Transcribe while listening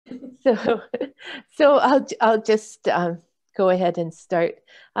So, so I'll just go ahead and start.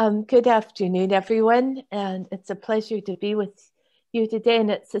 Good afternoon, everyone, and it's a pleasure to be with you today. And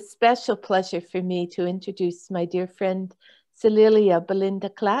it's a special pleasure for me to introduce my dear friend Cecilia Belinda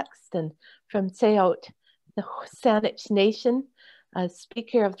Claxton from Tsaot, the SÁNEĆ Nation, a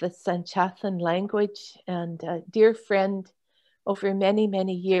speaker of the Sanchathan language, and a dear friend over many,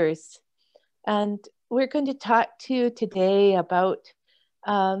 many years. And we're going to talk to you today about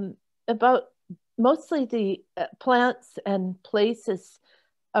mostly the plants and places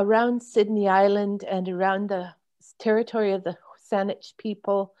around Sidney Island and around the territory of the SÁNEĆ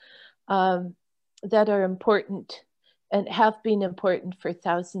people that are important and have been important for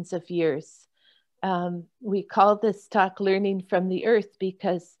thousands of years. We call this talk Learning from the Earth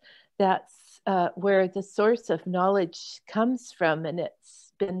because that's where the source of knowledge comes from, and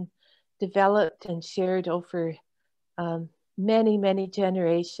it's been developed and shared over many, many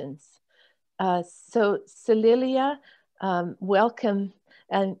generations. So Cecilia, welcome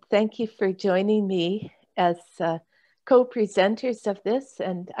and thank you for joining me as co-presenters of this.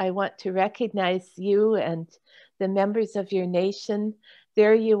 And I want to recognize you and the members of your nation.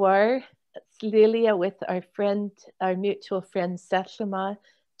 There you are, Cecilia, with our friend, our mutual friend, Setlama,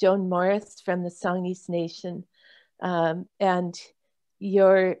 Joan Morris from the Songhees Nation, and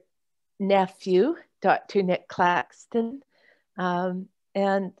your nephew, Dr. Nick Claxton, and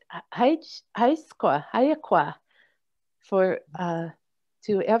Hayakwa for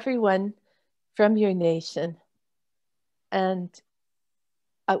to everyone from your nation. And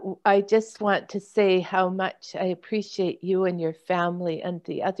I just want to say how much I appreciate you and your family and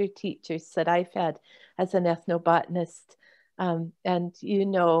the other teachers that I've had as an ethnobotanist. And you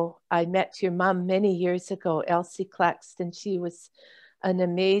know, I met your mom many years ago, Elsie Claxton. She was an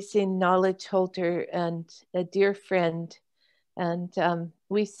amazing knowledge holder and a dear friend. And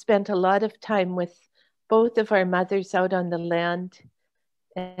we spent a lot of time with both of our mothers out on the land,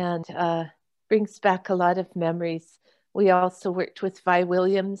 and brings back a lot of memories. We also worked with Vi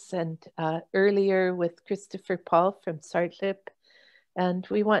Williams and earlier with Christopher Paul from Sartlip. And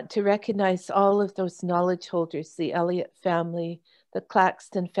we want to recognize all of those knowledge holders, the Elliott family, the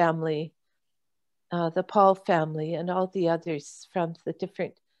Claxton family, the Paul family, and all the others from the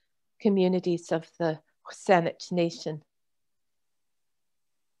different communities of the SÁNEĆ Nation.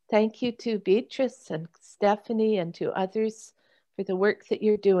 Thank you to Beatrice and Stephanie and to others for the work that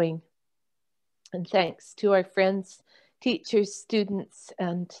you're doing. And thanks to our friends, teachers, students,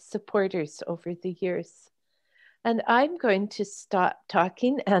 and supporters over the years. And I'm going to stop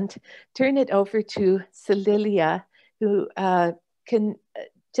talking and turn it over to Cecilia, who can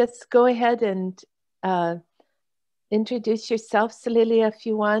just go ahead and introduce yourself, Cecilia, if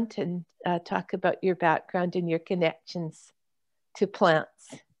you want, and talk about your background and your connections to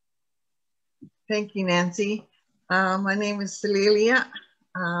plants. Thank you, Nancy. My name is Cecilia.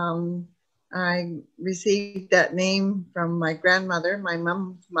 I received that name from my grandmother, my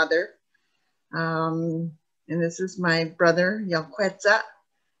mom's mother. And this is my brother, Yalquetza.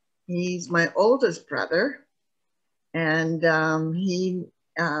 He's my oldest brother. And he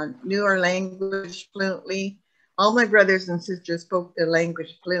knew our language fluently. All my brothers and sisters spoke the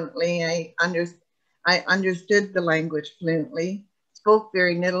language fluently. I understood the language fluently. Spoke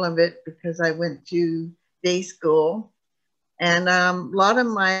very little of it because I went to day school. And a lot of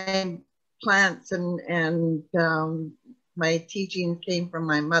my plants and my teaching came from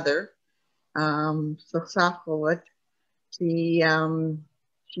my mother, Saksakowit. She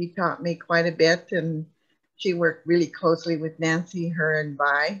taught me quite a bit, and she worked really closely with Nancy, her and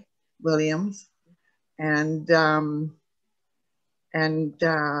Vi Williams. And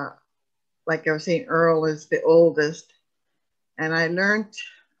like I was saying, Earl is the oldest. And I learned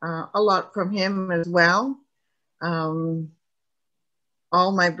a lot from him as well. All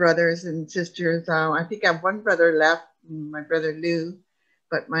my brothers and sisters, I think I have one brother left, my brother Lou,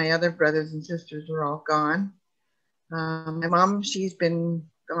 but my other brothers and sisters were all gone. My mom, she's been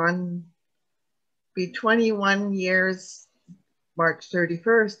gone, be 21 years, March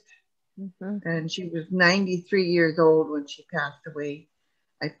 31st. And she was 93 years old when she passed away.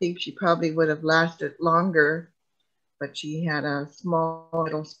 I think she probably would have lasted longer, but she had a small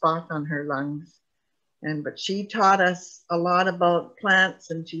little spot on her lungs. But she taught us a lot about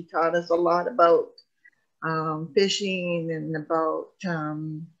plants, and she taught us a lot about fishing and about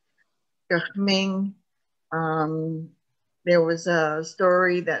Gachming. There was a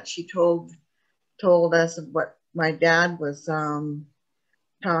story that she told us of what my dad was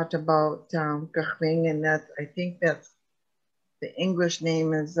taught about Gachming, and that I think that's the English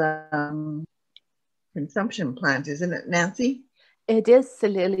name is consumption plant, isn't it, Nancy? It is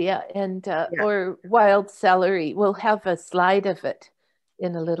Celelia and Yeah. or wild celery. We'll have a slide of it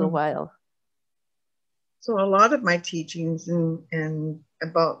in a little while. So a lot of my teachings and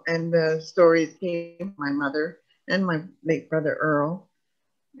the stories came from my mother and my late brother Earl,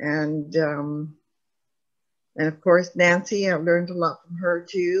 and of course Nancy. I've learned a lot from her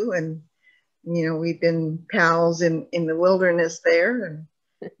too, and you know we've been pals in the wilderness there and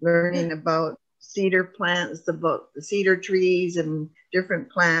learning about cedar plants, about the cedar trees and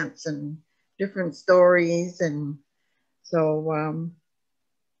different plants and different stories, and so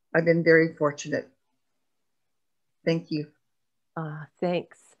I've been very fortunate. Thank you.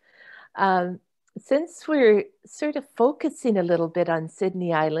 Thanks. Since we're sort of focusing a little bit on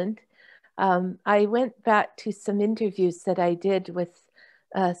Sidney Island, I went back to some interviews that I did with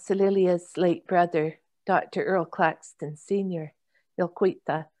Celilia's late brother, Dr. Earl Claxton Sr.,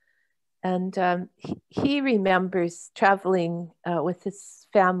 Ilquita. And he remembers traveling with his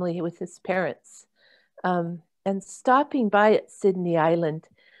family, with his parents, and stopping by at Sidney Island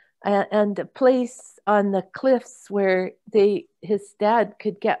and a place on the cliffs where his dad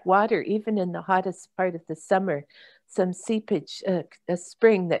could get water even in the hottest part of the summer, some seepage, a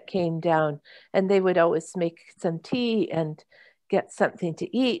spring that came down, and they would always make some tea and get something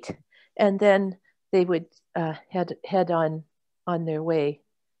to eat, and then they would head on their way.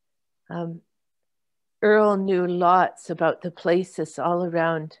 Earl knew lots about the places all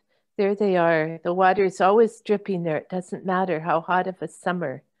around. There they are. The water is always dripping there. It doesn't matter how hot of a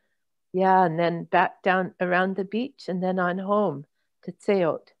summer. Yeah, and then back down around the beach and then on home to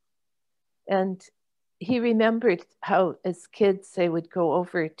Tseot. And he remembered how as kids they would go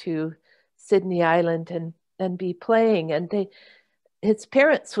over to Sidney Island and be playing, and his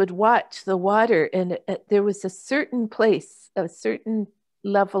parents would watch the water, and there was a certain place, a certain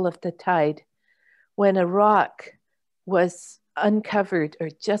level of the tide when a rock was uncovered or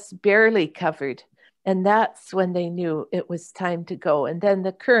just barely covered. And that's when they knew it was time to go. And then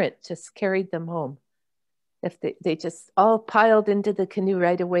the current just carried them home. If they just all piled into the canoe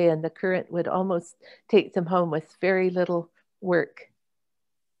right away, and the current would almost take them home with very little work.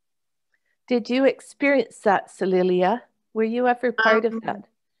 Did you experience that, Celelia? Were you ever part of that?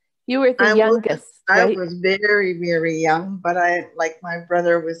 You were the youngest, right? I was very, very young, but like my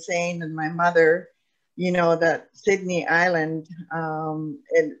brother was saying and my mother, you know, that Sidney Island, and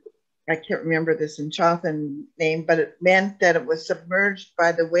I can't remember the Sinchothan name, but it meant that it was submerged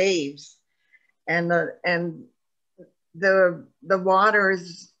by the waves, and the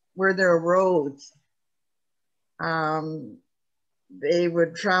waters were their roads. They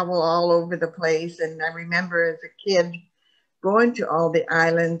would travel all over the place, and I remember as a kid going to all the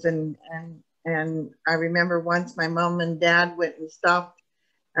islands, and I remember once my mom and dad went and stopped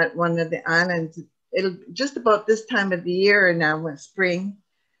at one of the islands. It'll just about this time of the year, and now was spring,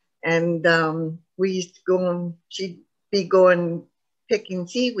 and we used to go, and she'd be going picking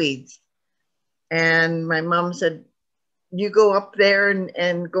seaweeds, and my mom said, "You go up there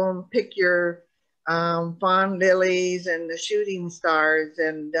and go and pick your fawn lilies and the shooting stars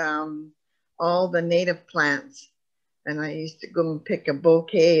and all the native plants." And I used to go and pick a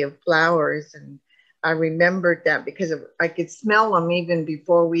bouquet of flowers, and I remembered that because I could smell them even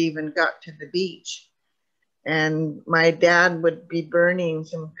before we even got to the beach. And my dad would be burning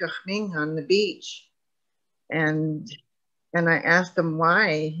some kahming on the beach, and I asked him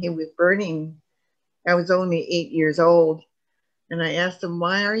why he was burning. I was only 8 years old, and I asked him,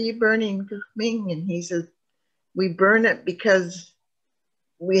 "Why are you burning kahming?" And he says, "We burn it because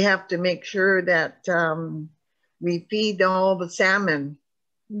we have to make sure that we feed all the salmon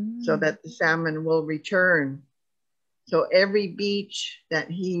so that the salmon will return." So every beach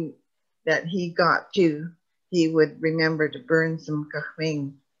that he got to, he would remember to burn some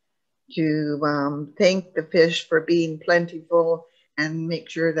kahming to thank the fish for being plentiful and make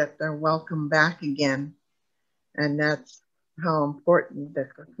sure that they're welcome back again. And that's how important the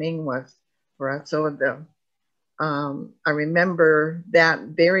kahming was for us. So I remember that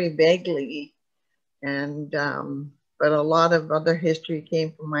very vaguely, and but a lot of other history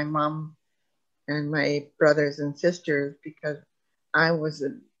came from my mom and my brothers and sisters, because I was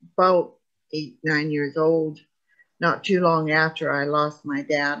about 8, 9 years old, not too long after I lost my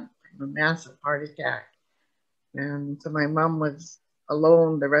dad from a massive heart attack. And so my mom was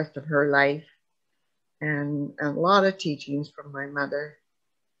alone the rest of her life, and a lot of teachings from my mother.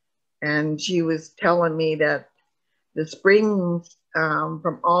 And she was telling me that the springs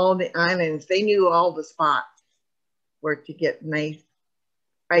from all the islands, they knew all the spots where to get nice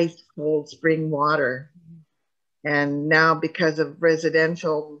ice cold spring water. And now because of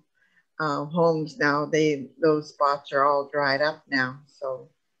residential homes now, those spots are all dried up now, so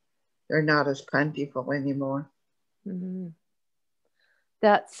they're not as plentiful anymore. Mm-hmm.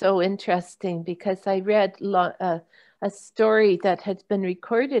 That's so interesting, because I read a story that had been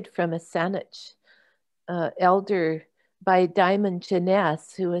recorded from a SÁNEĆ elder by Diamond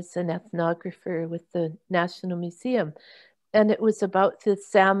Jeunesse, who is an ethnographer with the National Museum. And it was about the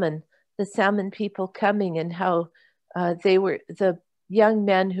salmon people coming, and how they were, the young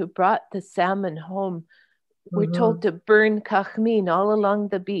men who brought the salmon home were told to burn kachmin all along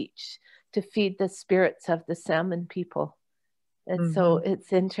the beach to feed the spirits of the salmon people. And so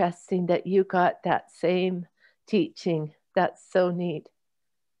it's interesting that you got that same teaching. That's so neat.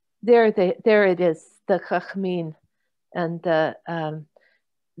 There it is, the kachmin. And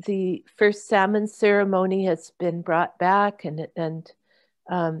the first salmon ceremony has been brought back, and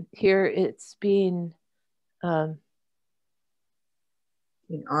here it's being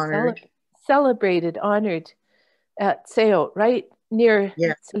honored, celebrated, honored at Seot, right near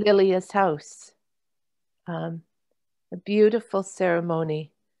Lilia's house. A beautiful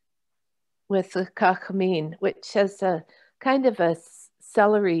ceremony with the kachmin, which has a kind of a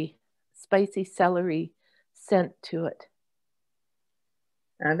celery, spicy celery scent to it.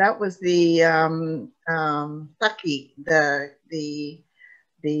 That was the Taki,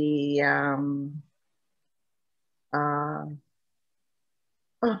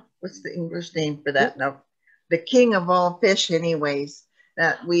 what's the English name for that? No, the king of all fish, anyways.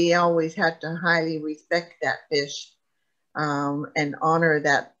 That we always had to highly respect that fish and honor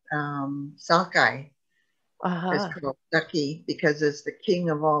that sockeye. It's called Taki because it's the king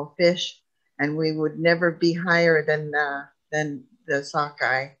of all fish, and we would never be higher than the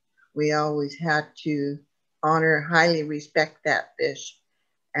sockeye. We always had to honor, highly respect that fish.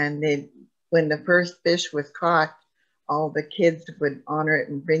 And then when the first fish was caught, all the kids would honor it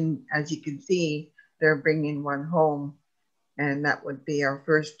and bring, as you can see, they're bringing one home. And that would be our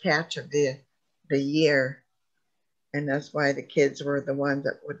first catch of the year. And that's why the kids were the ones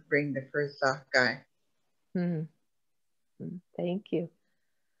that would bring the first sockeye. Thank you.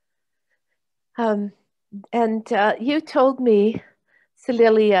 And you told me,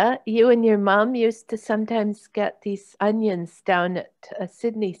 Celilia, you and your mom used to sometimes get these onions down at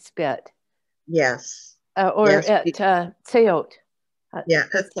Sidney Spit. Yes. Or yes, at Seot. Yeah,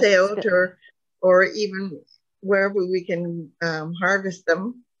 at Seot, or even wherever we can harvest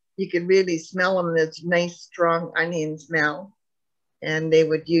them. You can really smell them. There's nice, strong onion smell. And they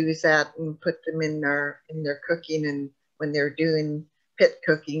would use that and put them in their cooking, and when they're doing pit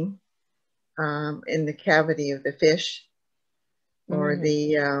cooking in the cavity of the fish or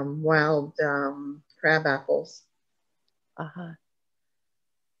the wild crab apples.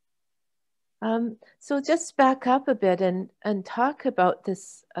 So just back up a bit and talk about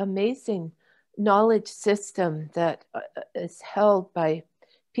this amazing knowledge system that is held by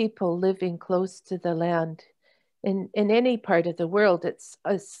people living close to the land. In any part of the world, it's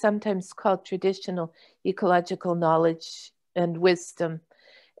sometimes called traditional ecological knowledge and wisdom.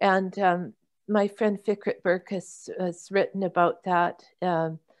 And my friend Fikret Burke has written about that,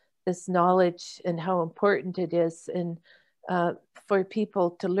 this knowledge and how important it is for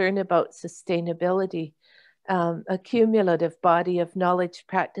people to learn about sustainability, a cumulative body of knowledge,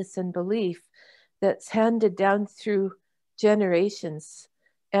 practice, and belief that's handed down through generations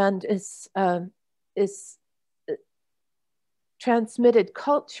and is transmitted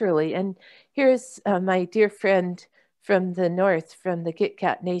culturally. And here's my dear friend from the north, from the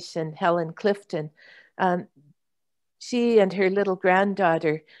Gitcat Nation, Helen Clifton. She and her little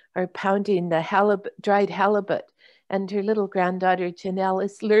granddaughter are pounding the dried halibut, and her little granddaughter Janelle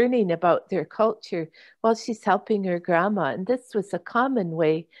is learning about their culture while she's helping her grandma. And this was a common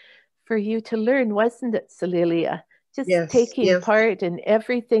way for you to learn, wasn't it, Celilia? Just taking part in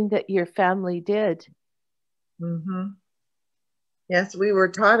everything that your family did. Yes, we were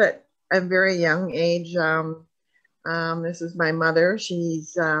taught at a very young age. This is my mother.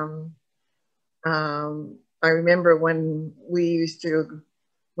 She's, I remember when she used to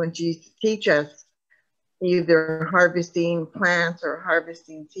teach us either harvesting plants or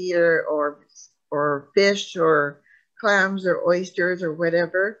harvesting cedar or fish or clams or oysters or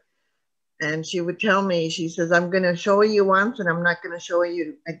whatever. And she would tell me, she says, I'm going to show you once and I'm not going to show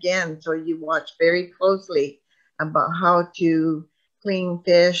you again. So you watch very closely about how to clean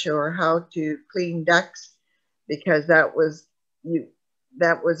fish or how to clean ducks, because that was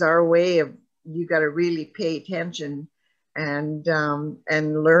our way of, you got to really pay attention and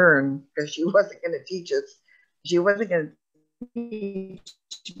learn, because she wasn't going to teach us. She wasn't going to teach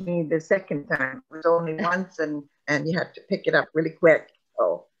me the second time. It was only once, and you had to pick it up really quick.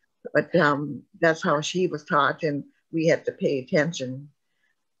 So But that's how she was taught, and we had to pay attention.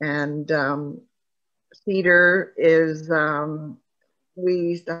 And cedar is, we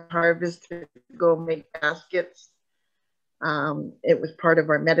used to harvest to go make baskets. It was part of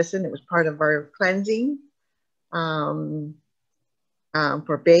our medicine. It was part of our cleansing, for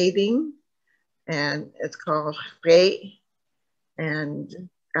bathing, and it's called spray. And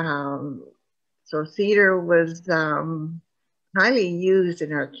so cedar was highly used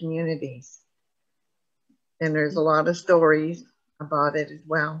in our communities. And there's a lot of stories about it as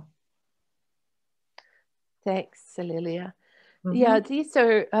well. Thanks, Cecilia. Yeah, these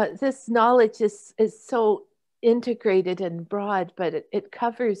are, this knowledge is so integrated and broad, but it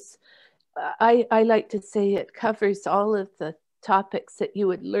covers, I like to say it covers all of the topics that you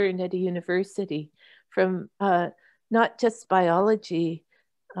would learn at a university, from not just biology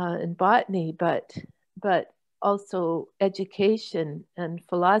and botany, but also education and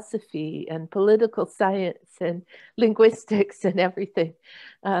philosophy and political science and linguistics and everything,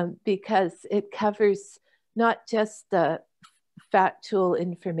 because it covers not just the factual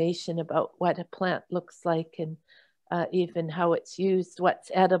information about what a plant looks like and even how it's used, what's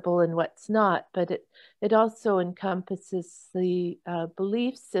edible and what's not, but it also encompasses the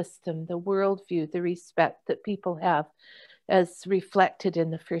belief system, the worldview, the respect that people have, as reflected in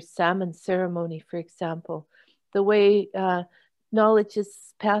the first salmon ceremony, for example. The way knowledge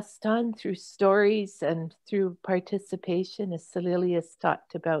is passed on through stories and through participation, as Cecilia's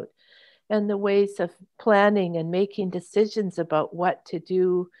talked about, and the ways of planning and making decisions about what to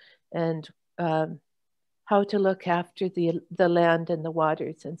do and how to look after the land and the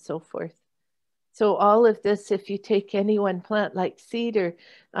waters and so forth. So all of this, if you take any one plant like cedar,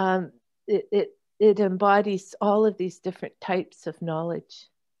 it embodies all of these different types of knowledge.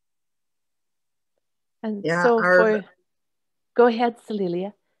 And yeah, so go ahead,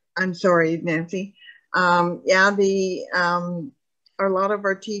 Cecilia. I'm sorry, Nancy. Yeah, a lot of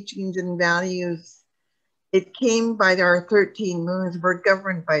our teachings and values, it came by our 13 moons. We're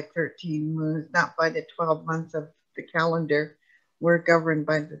governed by 13 moons, not by the 12 months of the calendar. We're governed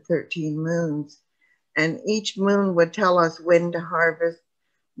by the 13 moons. And each moon would tell us when to harvest,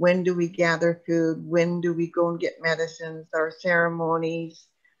 when do we gather food, when do we go and get medicines, our ceremonies,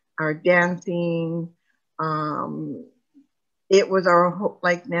 our dancing. It was our whole,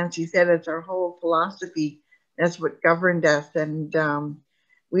 like Nancy said, it's our whole philosophy. That's what governed us. And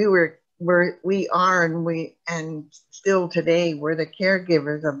we are and still today, we're the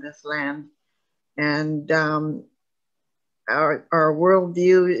caregivers of this land. And our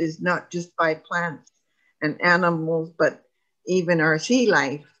worldview is not just by plants and animals, but even our sea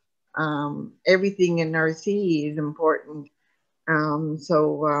life. Everything in our sea is important.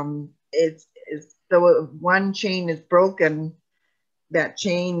 So if one chain is broken, that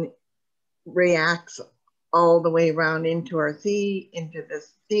chain reacts all the way around into our sea, into the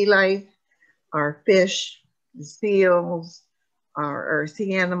sea life, our fish, the seals, our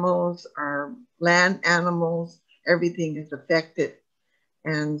sea animals, our land animals, everything is affected.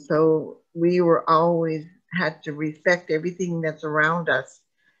 And so we were always had to respect everything that's around us.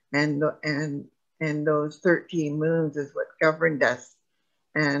 And those 13 moons is what governed us.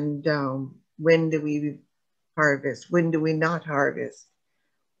 And when do we harvest? When do we not harvest?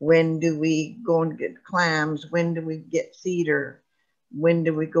 When do we go and get clams? When do we get cedar? When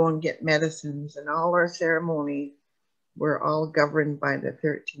do we go and get medicines? And all our ceremonies were all governed by the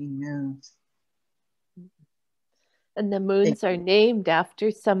 13 moons. And the moons are named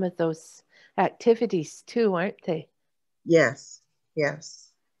after some of those activities too, aren't they? Yes, yes.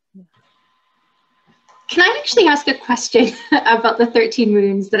 Can I actually ask a question about the 13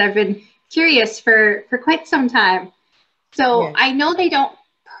 moons that I've been curious for quite some time? So yes. I know they don't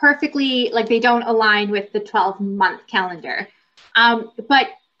perfectly, like they don't align with the 12-month calendar. But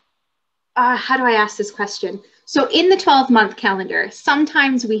how do I ask this question? So in the 12-month calendar,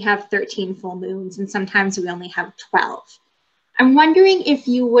 sometimes we have 13 full moons and sometimes we only have 12. I'm wondering if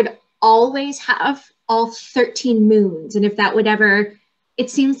you would always have all 13 moons, and if that would ever, it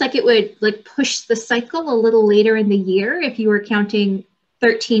seems like it would like push the cycle a little later in the year if you were counting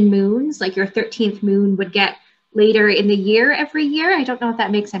 13 moons, like your 13th moon would get later in the year every year. I don't know if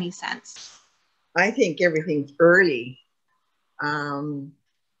that makes any sense. I think everything's early.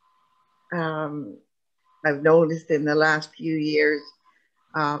 I've noticed in the last few years,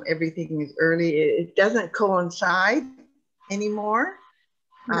 everything is early. It doesn't coincide anymore.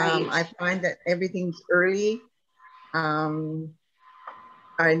 Right. I find that everything's early.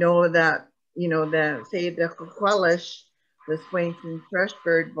 I know that, you know, say the Qualish, the Swainson thrush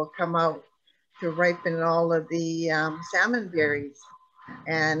bird will come out to ripen all of the salmon berries.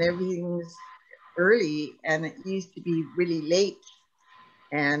 and everything's early, and it used to be really late.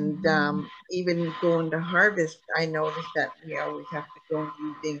 And even going to harvest, I noticed that we always have to go and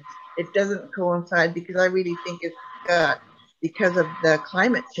do things. It doesn't coincide because I really think it's because of the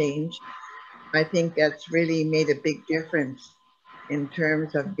climate change. I think that's really made a big difference in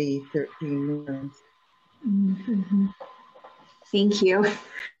terms of the 13 moons. Mm-hmm. Thank you.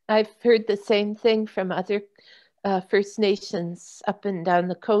 I've heard the same thing from other First Nations up and down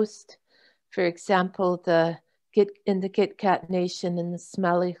the coast. For example, in the Gitkat Nation in the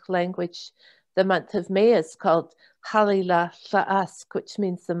Smalleq language, the month of May is called Halila La'ask, which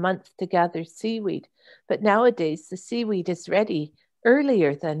means the month to gather seaweed. But nowadays, the seaweed is ready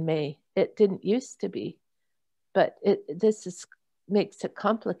earlier than May. It didn't used to be. But this makes it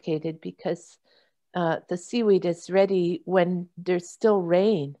complicated because the seaweed is ready when there's still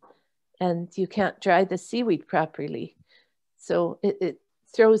rain and you can't dry the seaweed properly. So it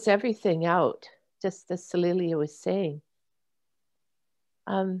throws everything out, just as Celilia was saying.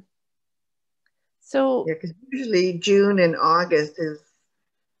 So yeah, because usually June and August is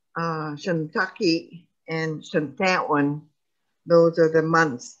Shuntaki and Shuntantwan. Those are the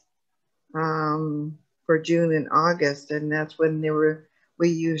months for June and August, and that's when we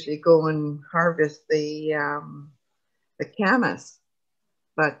usually go and harvest the camas.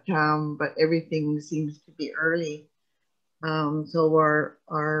 But everything seems to be early. So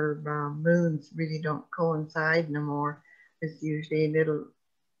our moons really don't coincide no more. It's usually a little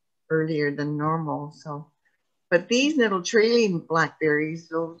earlier than normal. So, but these little trailing blackberries,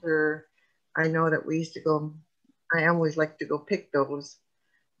 those are, I know that we used to go, I always like to go pick those.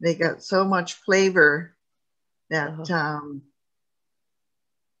 They got so much flavor that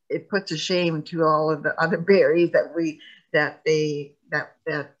it puts a shame to all of the other berries that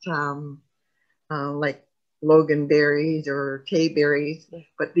like loganberries or tayberries,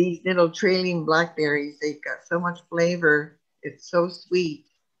 but these little trailing blackberries, they've got so much flavor. It's so sweet,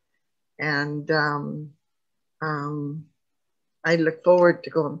 and I look forward to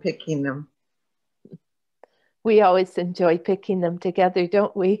going picking them. We always enjoy picking them together,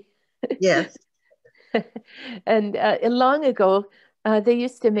 don't we? Yes. And long ago, they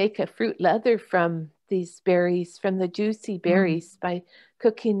used to make a fruit leather from these berries, from the juicy berries, by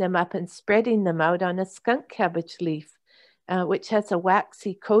cooking them up and spreading them out on a skunk cabbage leaf, which has a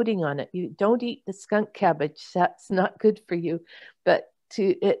waxy coating on it. You don't eat the skunk cabbage, that's not good for you, but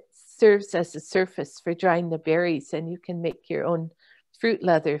it serves as a surface for drying the berries, and you can make your own fruit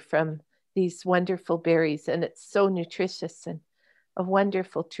leather from these wonderful berries, and it's so nutritious and a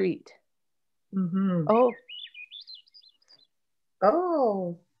wonderful treat. Mm-hmm.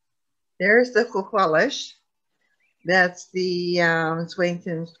 Oh, there's the Kukwalish. That's the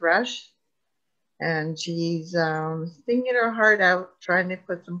Swainson's thrush, and she's singing her heart out, trying to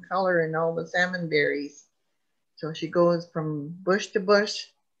put some color in all the salmon berries. So she goes from bush to bush,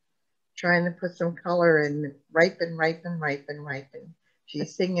 trying to put some color and ripen.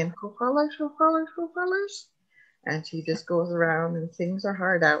 She's singing Kukwalish, Kukwalish, Kukwalish, and she just goes around and sings her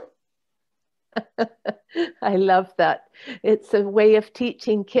heart out. I love that. It's a way of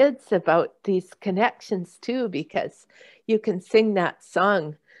teaching kids about these connections too, because you can sing that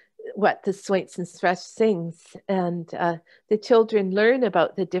song, what the Swainson's thrush sings, and the children learn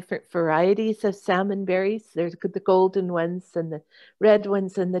about the different varieties of salmon berries. There's the golden ones and the red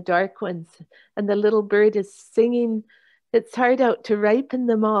ones and the dark ones, and the little bird is singing its heart out to ripen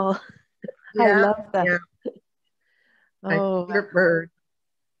them all. Yeah, I love that. Yeah. My favorite bird.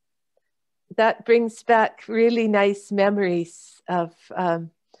 That brings back really nice memories of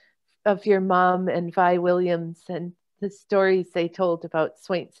your mom and Vi Williams and the stories they told about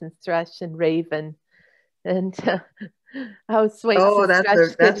Swainson's thrush and raven, and how Swainson's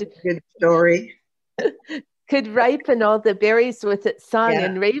thrush that's a good story. Could ripen all the berries with its song,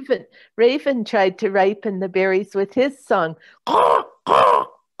 and Raven tried to ripen the berries with his song.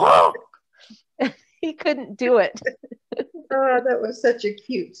 He couldn't do it. Oh, that was such a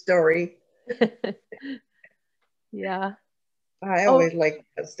cute story. Yeah. I always liked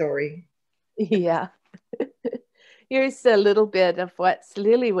that story. Yeah. Here's a little bit of what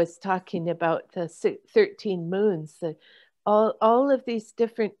Lily was talking about, the 13 moons. All of these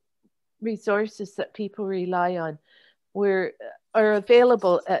different resources that people rely on are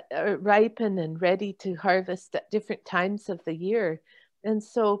available, ripen and ready to harvest at different times of the year. And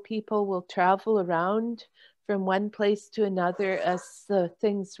so people will travel around from one place to another as the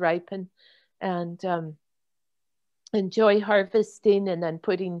things ripen, and enjoy harvesting, and then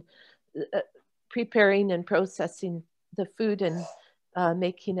preparing and processing the food and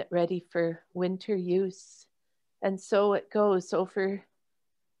making it ready for winter use. And so it goes over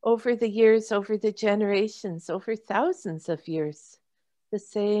over the years, over the generations, over thousands of years, the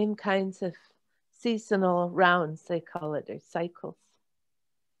same kinds of seasonal rounds, they call it, or cycles.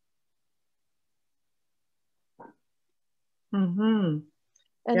 Mm-hmm.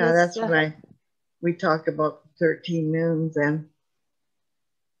 And yeah, that's when we talk about 13 moons and.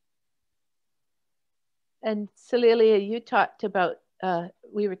 And Cecilia, you talked about,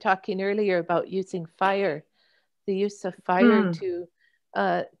 we were talking earlier about using fire, the use of fire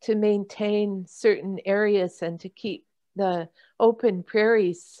to maintain certain areas and to keep the open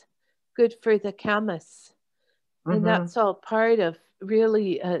prairies good for the camas. And that's all part of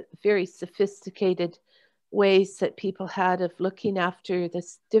really very sophisticated ways that people had of looking after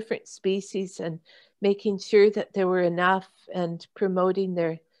this different species and making sure that there were enough and promoting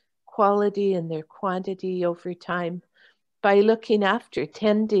their quality and their quantity over time by looking after,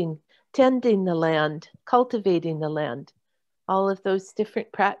 tending the land, cultivating the land, all of those different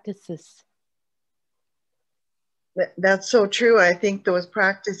practices. That's so true. I think those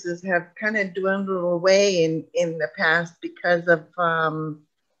practices have kind of dwindled away in the past because of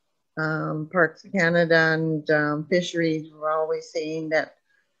Parks Canada and fisheries were always saying that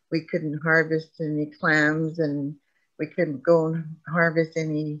we couldn't harvest any clams and we couldn't go and harvest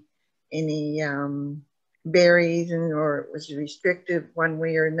any berries, and or it was restricted one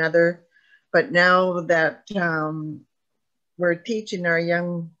way or another. But now that we're teaching our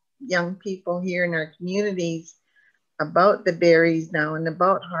young people here in our communities about the berries now and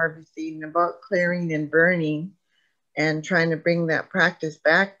about harvesting, about clearing and burning, and trying to bring that practice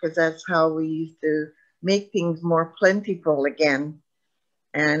back, because that's how we used to make things more plentiful again.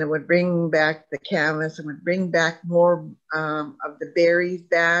 And it would bring back the camas, and would bring back more of the berries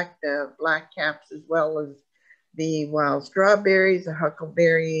back, the black caps, as well as the wild strawberries, the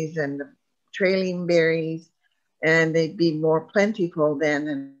huckleberries, and the trailing berries. And they'd be more plentiful then.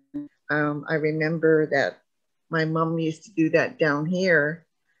 And I remember that my mom used to do that down here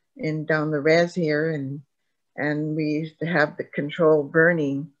and down the res here. And we used to have the controlled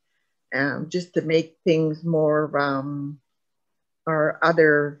burning just to make things more, or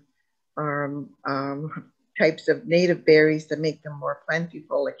other types of native berries to make them more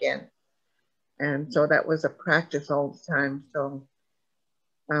plentiful again. And so that was a practice all the time. So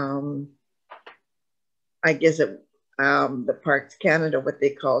I guess the Parks Canada, what they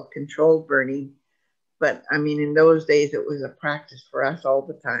call controlled burning. But I mean, in those days, it was a practice for us all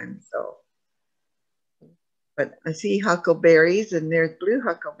the time. So, but I see huckleberries, and there's blue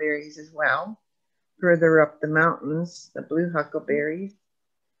huckleberries as well, further up the mountains, the blue huckleberries.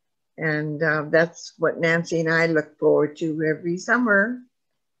 And that's what Nancy and I look forward to every summer.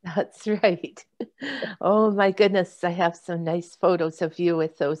 That's right. Oh my goodness, I have some nice photos of you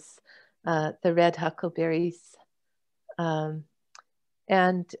with those, the red huckleberries. And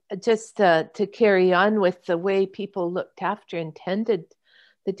just to carry on with the way people looked after and tended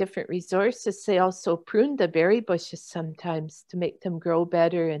the different resources, they also pruned the berry bushes sometimes to make them grow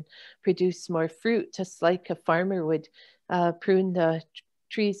better and produce more fruit, just like a farmer would prune the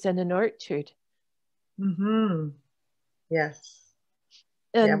trees in an orchard. Mm-hmm. Yes.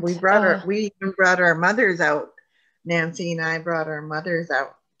 And, yeah, we even brought our mothers out. Nancy and I brought our mothers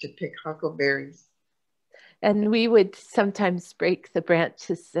out to pick huckleberries. And we would sometimes break the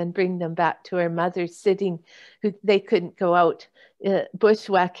branches and bring them back to our mothers sitting, who they couldn't go out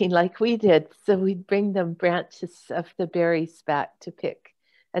bushwhacking like we did. So we'd bring them branches of the berries back to pick.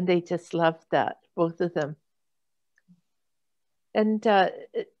 And they just loved that, both of them. And,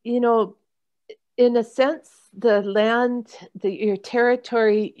 you know, in a sense, the land, your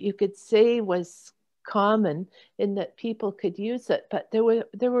territory, you could say, was common in that people could use it. But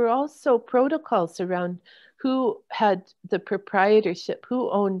there were also protocols around who had the proprietorship, who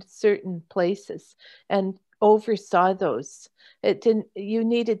owned certain places and oversaw those. You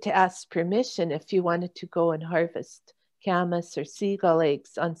needed to ask permission if you wanted to go and harvest camas or seagull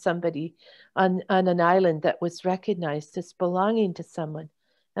eggs on somebody on an island that was recognized as belonging to someone.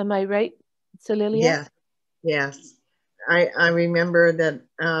 Am I right, Cecilia? Yeah. Yes. I remember that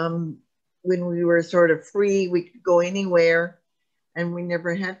when we were sort of free, we could go anywhere and we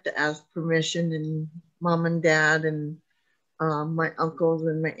never had to ask permission. And mom and dad and my uncles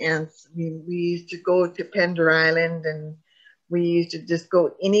and my aunts, I mean, we used to go to Pender Island, and we used to just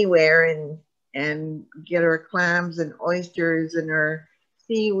go anywhere and get our clams and oysters and our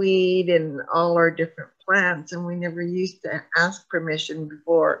seaweed and all our different plants. And we never used to ask permission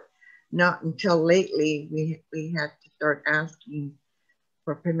before. Not until lately we had to start asking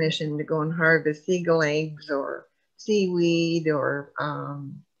for permission to go and harvest seagull eggs or seaweed or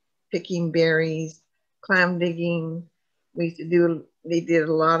picking berries, clam digging. we used to do, they did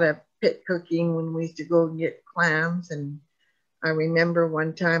a lot of pit cooking when we used to go and get clams. And I remember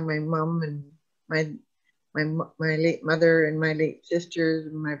one time my mom and my late mother and my late sisters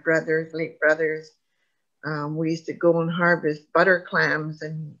and my brothers, late brothers, we used to go and harvest butter clams,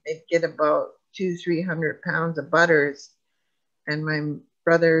 and they'd get about 200-300 pounds of butters. And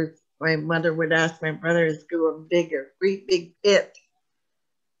my mother would ask my brothers to go and dig a great big pit.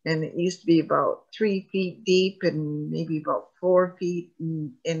 And it used to be about 3 feet deep and maybe about 4 feet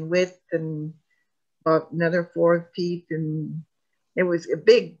in width and about another 4 feet. And it was a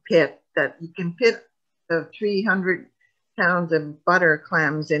big pit that you can fit 300 pounds of butter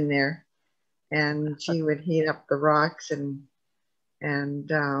clams in there. And she would heat up the rocks, and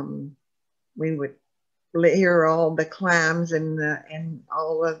we would layer all the clams and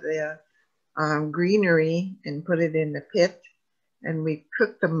all of the greenery and put it in the pit. And we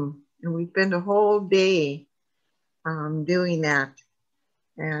cooked them, and we spent a whole day doing that.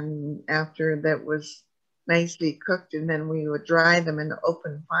 And after that was nicely cooked, and then we would dry them in the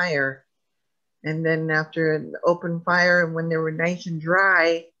open fire. And then after an open fire, and when they were nice and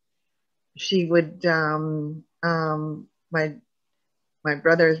dry, she would, my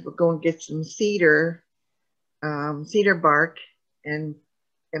brothers would go and get some cedar bark and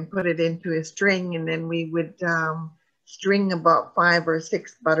put it into a string, and then we would string about 5 or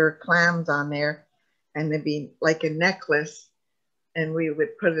 6 butter clams on there, and they'd be like a necklace, and we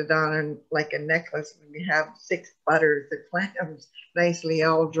would put it on like a necklace. We have 6 butters of clams nicely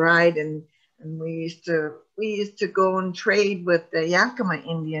all dried, and we used to go and trade with the Yakima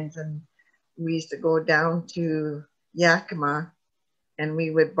Indians, and we used to go down to Yakima, and we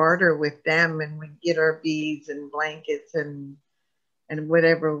would barter with them, and we'd get our beads and blankets and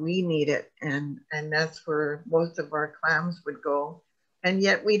whatever we needed. And that's where most of our clams would go. And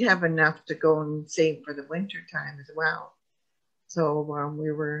yet we'd have enough to go and save for the winter time as well. So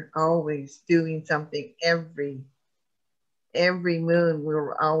we were always doing something every moon. We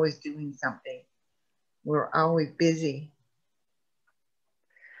were always doing something. We were always busy.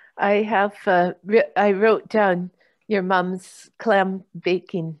 I wrote down your mom's clam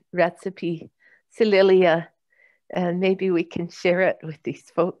baking recipe, Celilia, and maybe we can share it with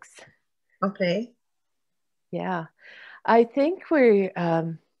these folks. Okay. Yeah, I think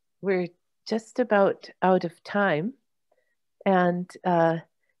we're just about out of time, and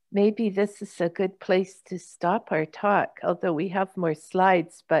maybe this is a good place to stop our talk, although we have more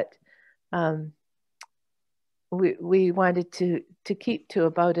slides, but we wanted to keep to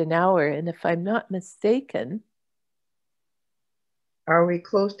about an hour, and if I'm not mistaken. Are we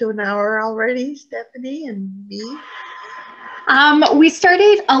close to an hour already, Stephanie and me? We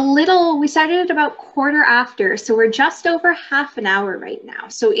started at about 1/4 so we're just over half an hour right now.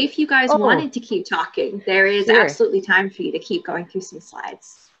 So if you guys wanted to keep talking, there is absolutely time for you to keep going through some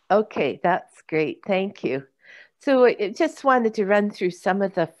slides. Okay, that's great. Thank you. So I just wanted to run through some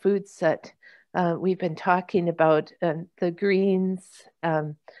of the foods that we've been talking about, the greens.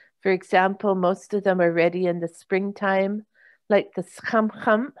 For example, most of them are ready in the springtime, like the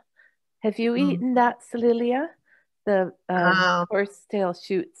schamcham. Have you eaten that, Celilia? The horsetail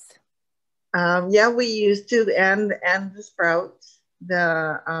shoots. Yeah, we used to, and the sprouts.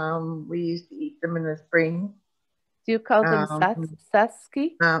 We used to eat them in the spring. Do you call them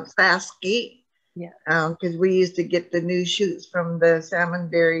saski? Saski. Yeah. Because we used to get the new shoots from the salmon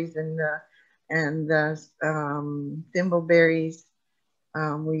berries and the thimbleberries.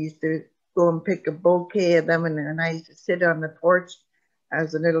 We used to go and pick a bouquet of them, and I used to sit on the porch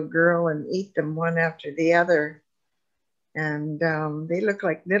as a little girl and eat them one after the other. And they look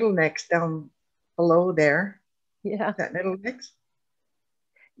like little necks down below there. Yeah. Is that little necks?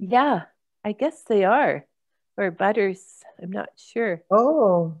 Yeah, I guess they are. Or butters, I'm not sure.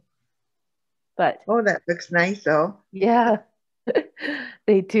 Oh. But that looks nice though. Yeah,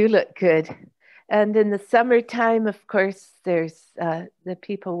 they do look good. And in the summertime, of course, there's the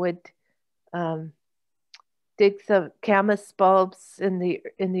people would dig the camas bulbs in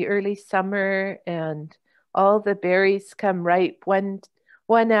the early summer, and all the berries come ripe one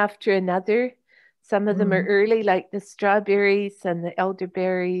after another. Some of them are early, like the strawberries and the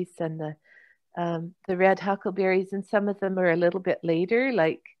elderberries and the red huckleberries, and some of them are a little bit later,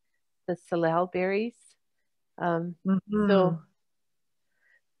 like the salal berries. So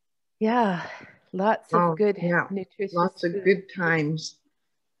yeah, lots of good nutritious lots of food. good times.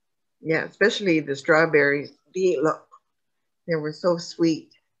 Yeah, especially the strawberries. They were so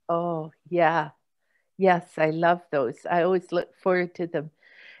sweet. Oh yeah, yes, I love those. I always look forward to them.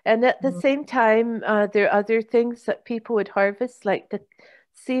 And at the same time, there are other things that people would harvest, like the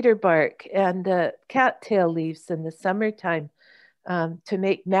cedar bark and the cattail leaves in the summertime to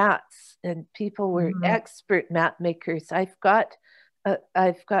make mats, and people were expert mat makers. I've got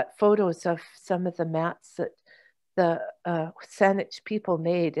photos of some of the mats that the SÁNEĆ people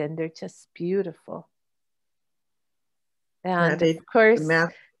made, and they're just beautiful. And of course,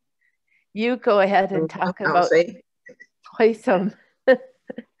 you go ahead and talk about Hoysum.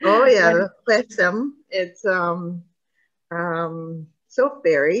 Oh yeah, the Hoysum. It's soap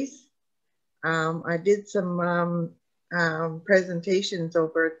berries. I did some presentations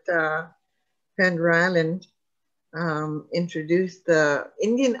over at Pender Island, introduced the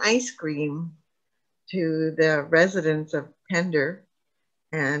Indian ice cream to the residents of Pender.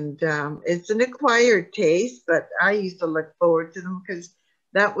 And it's an acquired taste, but I used to look forward to them because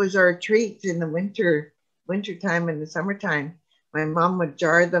that was our treat in the wintertime and the summertime. My mom would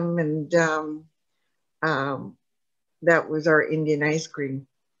jar them, and that was our Indian ice cream.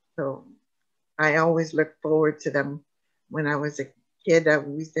 So I always looked forward to them. When I was a kid, I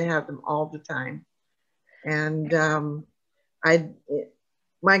used to have them all the time. And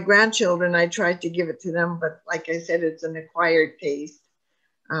my grandchildren, I tried to give it to them, but like I said, it's an acquired taste.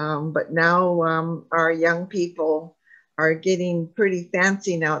 But now our young people are getting pretty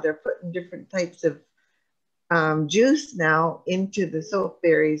fancy now. They're putting different types of juice now into the soap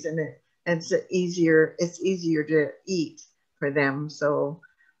berries, and it's easier to eat for them. So,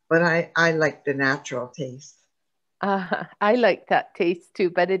 but I like the natural taste. I like that taste too,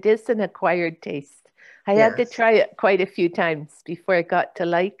 but it is an acquired taste. I had to try it quite a few times before I got to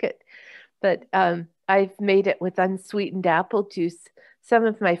like it. But I've made it with unsweetened apple juice. Some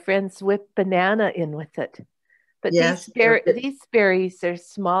of my friends whip banana in with it. But these berries are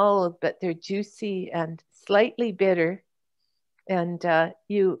small, but they're juicy and slightly bitter. And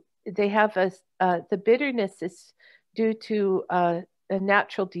they have the bitterness is due to a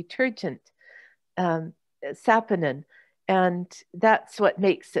natural detergent, saponin, and that's what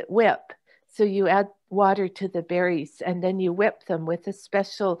makes it whip. So you add water to the berries, and then you whip them with a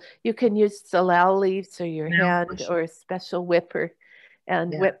special, you can use salal leaves or your hand or a special whipper,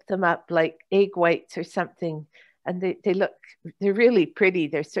 and whip them up like egg whites or something. And they're really pretty.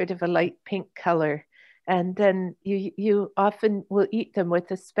 They're sort of a light pink color. And then you often will eat them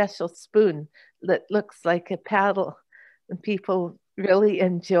with a special spoon that looks like a paddle. And people really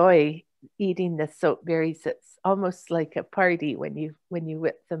enjoy eating the soap berries. It's almost like a party when you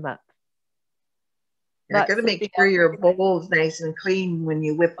whip them up. You got to make sure your bowl's nice and clean when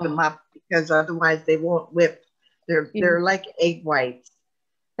you whip them up, because otherwise they won't whip. They're like egg whites.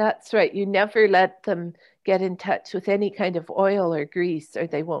 That's right. You never let them get in touch with any kind of oil or grease, or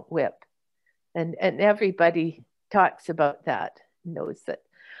they won't whip. And everybody talks about that, knows that.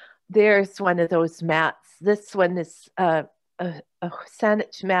 There's one of those mats. This one is a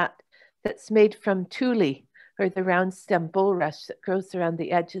SÁNEĆ mat that's made from tule, or the round stem bulrush that grows around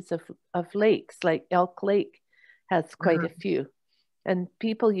the edges of lakes, like Elk Lake has quite a few. And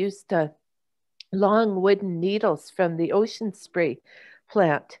people used long wooden needles from the ocean spray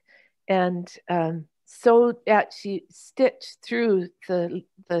plant, and so actually stitched through the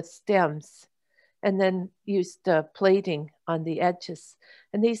stems, and then used plating on the edges.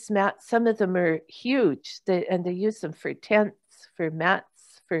 And these mats, some of them are huge, and they use them for tents, for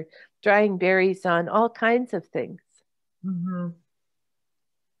mats, for drying berries on, all kinds of things.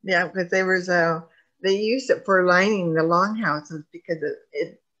 Yeah, because they used it for lining the longhouses, because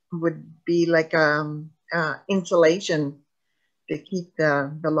it would be like insulation to keep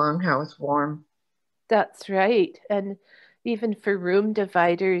the longhouse warm. That's right. And even for room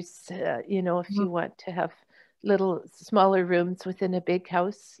dividers, if you want to have little smaller rooms within a big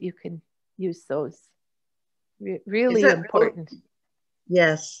house, you can use those. Really important.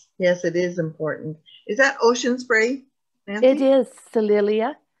 Yes, it is important. Is that ocean spray, Nancy? It is,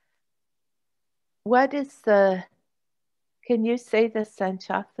 Celilia. What is can you say the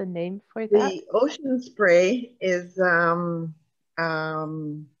Sanchafa name for that? The ocean spray is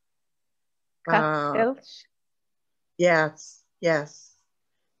yes.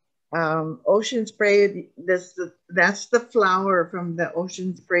 Ocean spray, that's the flower from the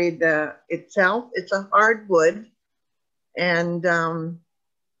ocean spray itself. It's a hardwood, and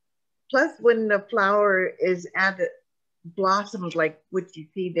plus when the flower is blossoms like what you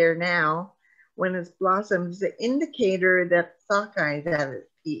see there now, when it's blossoms, the indicator that sockeye is at its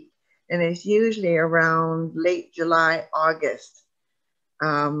peak, and it's usually around late July, August.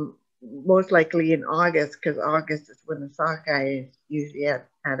 Most likely in August, because August is when the sockeye is usually at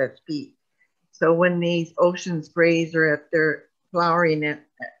its peak. So when these ocean sprays are at their flowering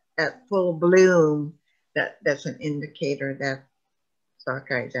at full bloom, that's an indicator that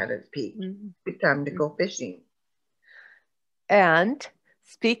sockeye at its peak. Good time to go fishing. And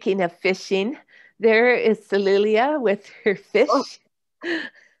speaking of fishing, there is Celilia with her fish. Oh.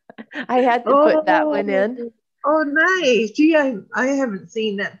 I had to put that one in. Oh, nice. Gee, I haven't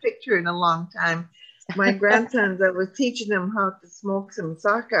seen that picture in a long time. My grandsons, I was teaching them how to smoke some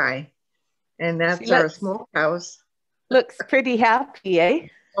sockeye. And that's our smokehouse. Looks pretty happy, eh?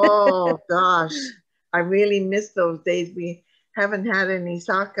 Oh, gosh. I really miss those days. We haven't had any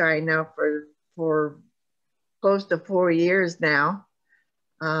sockeye now for close to 4 years now.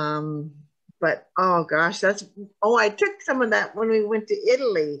 But, oh, gosh, I took some of that when we went to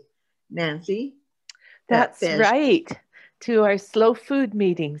Italy, Nancy. That's right. To our slow food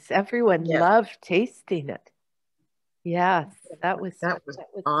meetings. Everyone loved tasting it. Yes, that was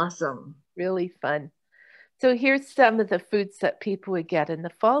awesome. Really fun. So here's some of the foods that people would get in the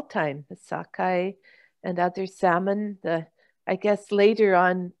fall time: the sockeye and other salmon. I guess later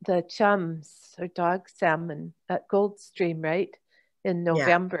on the chums or dog salmon at Goldstream, right, in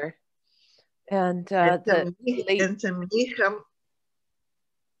November. And some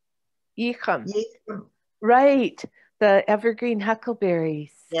yichum. Right, the evergreen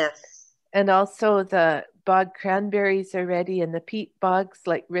huckleberries. Yes. And also the bog cranberries are ready, and the peat bogs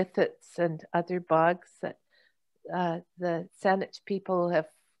like Rithets and other bogs that the SÁNEĆ people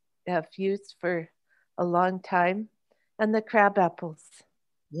have used for a long time, and the crab apples.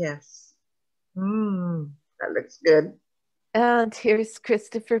 Yes. That looks good. And here's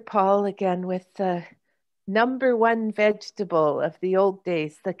Christopher Paul again with the #1 vegetable of the old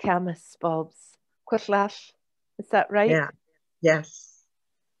days, the camas bulbs. Quitlash, is that right? Yeah. Yes.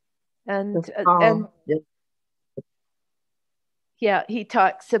 And yeah, he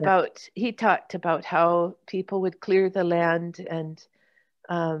talked about how people would clear the land and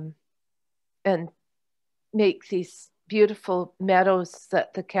make these beautiful meadows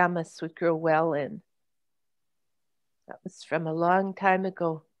that the camas would grow well in. That was from a long time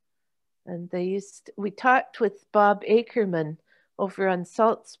ago. And we talked with Bob Ackerman over on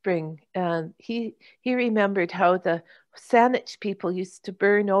Salt Spring, and he remembered how the SÁNEĆ people used to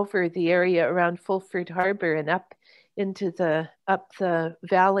burn over the area around Fulford Harbor and up the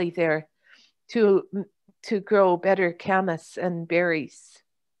valley there to grow better camas and berries.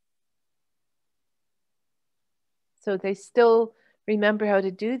 So they still remember how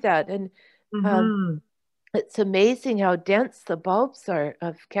to do that. And it's amazing how dense the bulbs are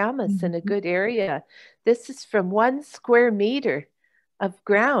of camas in a good area. This is from 1 square meter of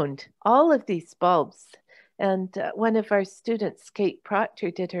ground, all of these bulbs. And one of our students, Kate Proctor,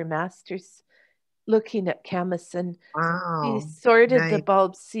 did her master's looking at camas, and she sorted the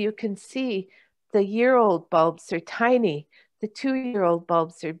bulbs so you can see the year-old bulbs are tiny, the 2-year-old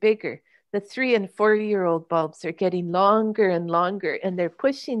bulbs are bigger, the 3- and 4-year-old bulbs are getting longer and longer, and they're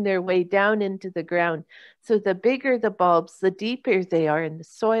pushing their way down into the ground. So the bigger the bulbs, the deeper they are in the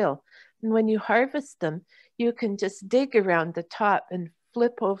soil. And when you harvest them, you can just dig around the top and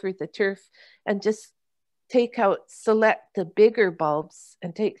flip over the turf and just select the bigger bulbs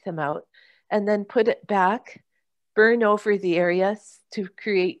and take them out, and then put it back, burn over the areas to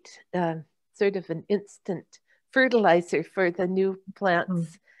create sort of an instant fertilizer for the new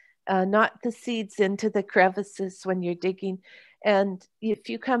plants. Not the seeds into the crevices when you're digging. And if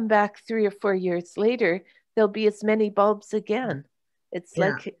you come back 3 or 4 years later, there'll be as many bulbs again. It's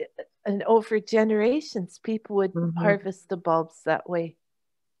like, and over generations, people would harvest the bulbs that way.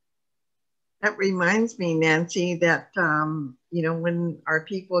 That reminds me, Nancy, that, when our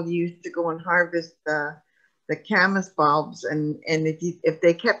people used to go and harvest the camas bulbs, and if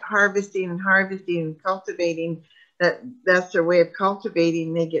they kept harvesting and cultivating, that's their way of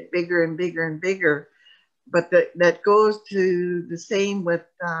cultivating, they get bigger and bigger and bigger. But that goes to the same with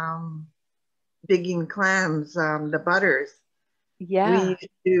digging clams, the butters. Yeah. We used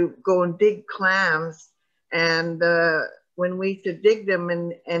to go and dig clams, and when we used to dig them,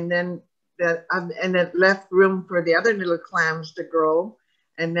 and then it left room for the other little clams to grow,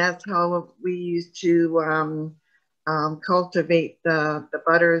 and that's how we used to cultivate the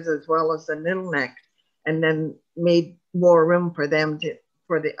butters as well as the nettleneck, and then made more room for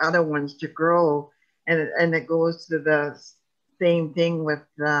for the other ones to grow. And it goes to the same thing with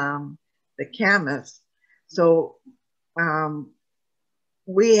the camas. So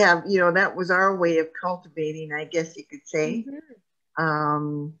we have, that was our way of cultivating, I guess you could say,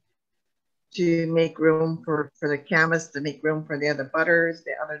 to make room for the camas, to make room for the other butters,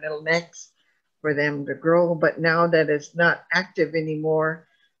 the other little necks, for them to grow. But now that it's not active anymore,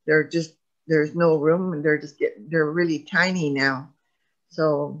 there's no room, and they're really tiny now.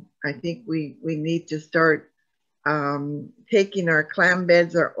 So I think we need to start taking our clam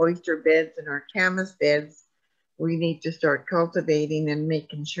beds, our oyster beds, and our camas beds, we need to start cultivating and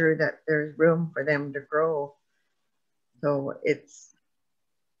making sure that there's room for them to grow. So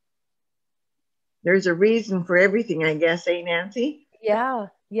there's a reason for everything, I guess, eh, Nancy? Yeah,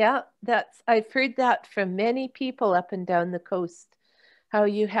 yeah, I've heard that from many people up and down the coast, how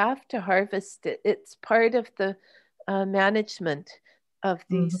you have to harvest it. It's part of the management of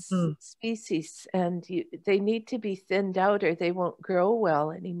these species, and they need to be thinned out or they won't grow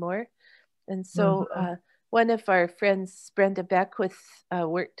well anymore. And so one of our friends, Brenda Beckwith,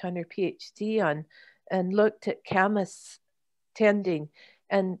 worked on her PhD on and looked at camas tending,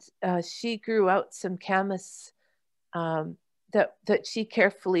 and she grew out some camas that she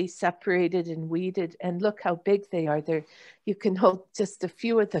carefully separated and weeded, and look how big they are. You can hold just a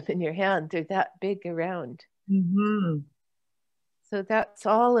few of them in your hand. They're that big around. So that's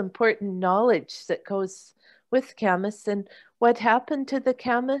all important knowledge that goes with camas. And what happened to the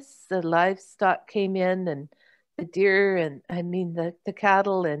camas? The livestock came in, and the deer, and I mean the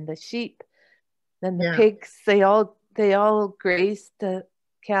cattle and the sheep and the pigs, they all grazed the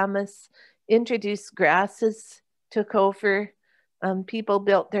camas, introduced grasses, took over. People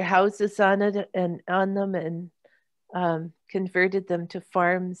built their houses on it and on them, and converted them to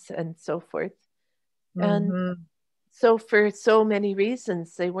farms and so forth. And so for so many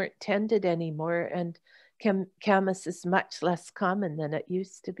reasons, they weren't tended anymore, and camas is much less common than it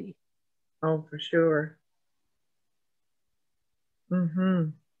used to be. Oh, for sure.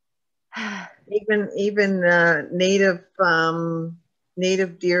 Even native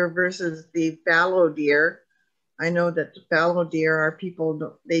deer versus the fallow deer. I know that the fallow deer are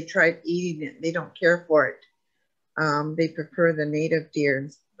people, they tried eating it. They don't care for it. They prefer the native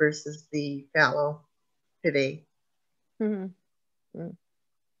deer versus the fallow today. Interesting.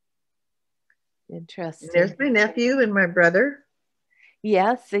 And there's my nephew and my brother.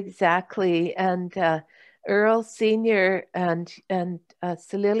 Yes, exactly. And Earl Sr. and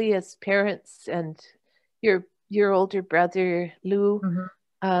Celilia's parents and your older brother Lou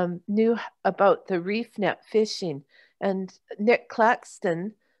knew about the reef net fishing, and Nick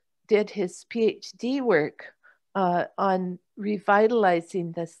Claxton did his PhD work on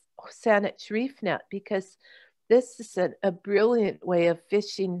revitalizing the SÁNEĆ reef net, because this is a brilliant way of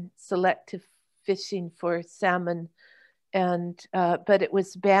fishing, selective fishing for salmon. And but it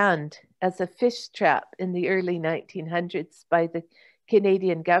was banned as a fish trap in the early 1900s by the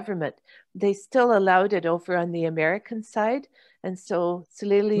Canadian government. They still allowed it over on the American side, and so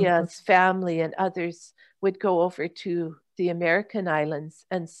Celilia's family and others would go over to the American islands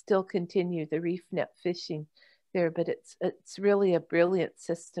and still continue the reef net fishing there. But it's really a brilliant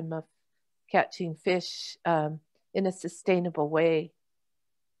system of catching fish in a sustainable way.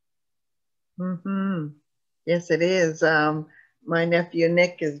 Yes, it is. My nephew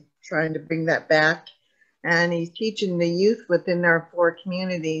Nick is trying to bring that back, and he's teaching the youth within our 4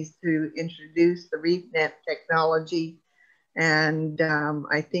 communities to introduce the reef net technology. And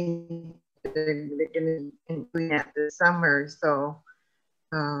I think they're going to be doing that this summer, so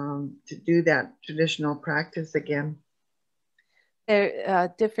to do that traditional practice again.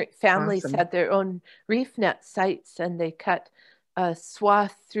 Different families had their own reef net sites, and they cut a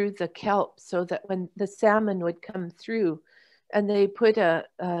swath through the kelp so that when the salmon would come through, and they put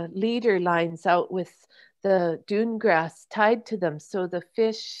leader lines out with the dune grass tied to them, so the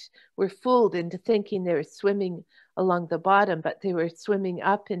fish were fooled into thinking they were swimming along the bottom, but they were swimming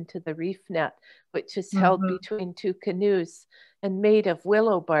up into the reef net, which is held between 2 canoes and made of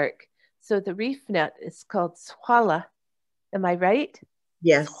willow bark. So the reef net is called swala. Am I right?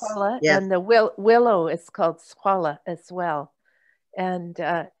 Yes. Swala. Yes. And the willow is called swala as well. And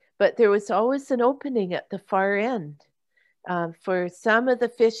but there was always an opening at the far end for some of the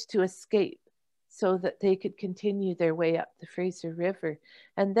fish to escape, so that they could continue their way up the Fraser River.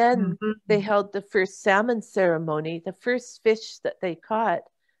 And then they held the first salmon ceremony. The first fish that they caught,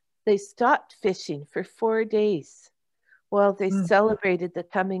 they stopped fishing for 4 days while they celebrated the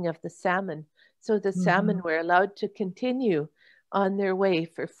coming of the salmon. So the salmon were allowed to continue on their way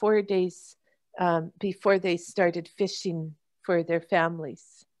for 4 days before they started fishing for their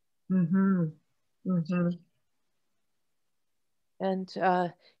families. And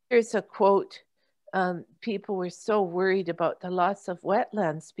here's a quote. People were so worried about the loss of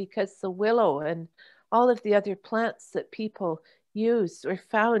wetlands because the willow and all of the other plants that people use were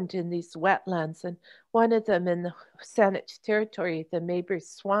found in these wetlands. And one of them in the SÁNEĆ territory, the Maber's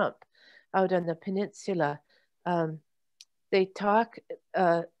Swamp out on the peninsula, they talk,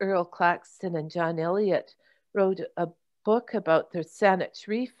 Earl Claxton and John Elliott wrote a book about the SÁNEĆ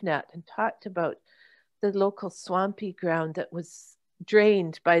reef net and talked about the local swampy ground that was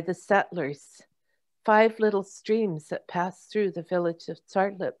drained by the settlers. 5 little streams that pass through the village of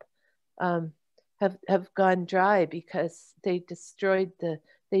SARLIP have gone dry because they drained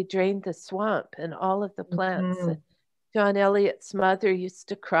the swamp and all of the plants. Mm-hmm. John Eliot's mother used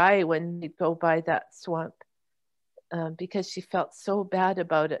to cry when we'd go by that swamp because she felt so bad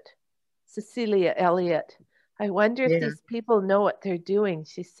about it. Cecilia Eliot, I wonder if these people know what they're doing,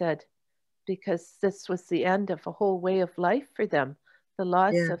 she said, because this was the end of a whole way of life for them, the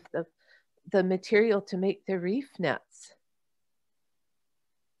loss of the material to make their reef nets.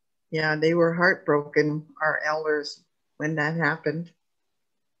 Yeah, they were heartbroken, our elders, when that happened.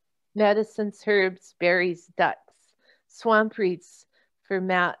 Medicines, herbs, berries, ducks, swamp reeds for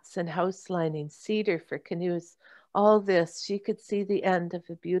mats and house linings, cedar for canoes. All this, she could see the end of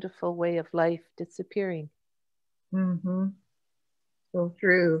a beautiful way of life disappearing. Mm-hmm. So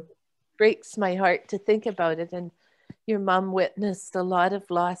true. Breaks my heart to think about it. And your mom witnessed a lot of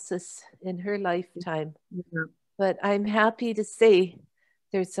losses in her lifetime. Yeah. But I'm happy to say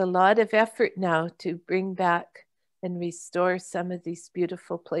there's a lot of effort now to bring back and restore some of these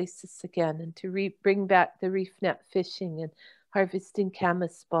beautiful places again, and to bring back the reef net fishing and harvesting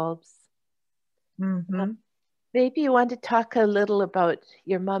camas bulbs. Mm-hmm. Maybe you want to talk a little about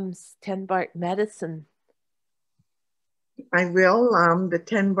your mom's 10 bark medicine. I will. The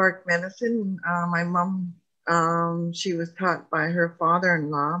 10 bark medicine, my mom, she was taught by her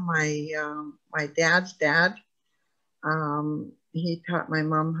father-in-law, my dad's dad. He taught my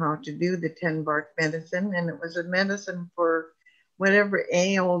mom how to do the 10 bark medicine, and it was a medicine for whatever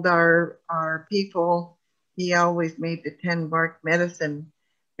ailed our people. He always made the 10 bark medicine,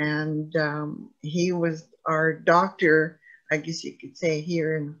 and he was our doctor, I guess you could say,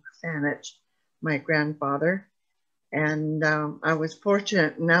 here in SÁNEČ, my grandfather. And I was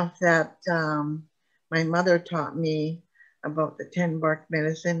fortunate enough that my mother taught me about the 10 bark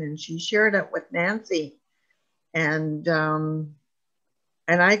medicine, and she shared it with Nancy. And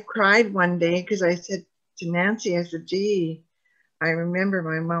I cried one day because I said to Nancy, I said, gee, I remember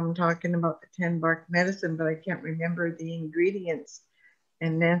my mom talking about the 10 bark medicine, but I can't remember the ingredients.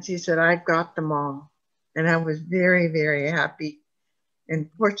 And Nancy said, I've got them all. And I was very, very happy and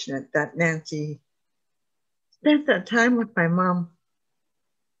fortunate that Nancy spent that time with my mom.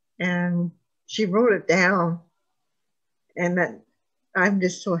 And she wrote it down. And that I'm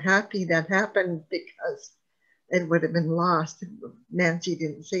just so happy that happened, because it would have been lost if Nancy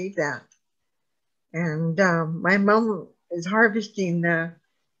didn't say that. And my mom is harvesting the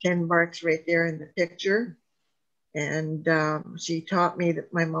 10 barks right there in the picture. And she taught me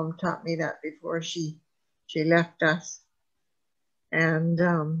that, my mom taught me that before she left us.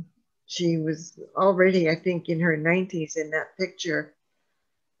 And she was already, I think, in her 90s in that picture.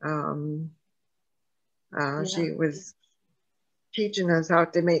 She was teaching us how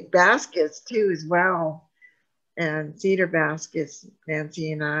to make baskets too as well. And cedar baskets,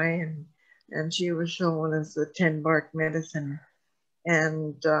 Nancy and I, and she was showing us the 10 bark medicine.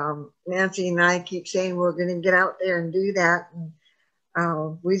 And Nancy and I keep saying we're going to get out there and do that. And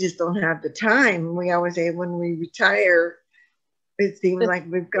we just don't have the time. We always say when we retire, it seems like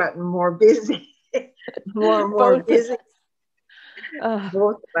we've gotten more busy, more and more busy,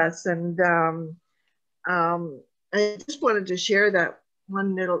 both of us. And I just wanted to share that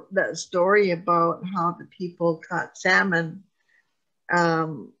that story about how the people caught salmon.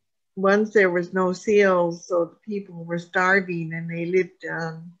 Once there was no seals, so the people were starving, and they lived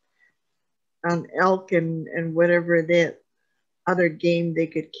on elk and whatever that other game they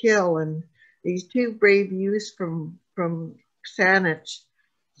could kill. And these two brave youths from SÁNEČ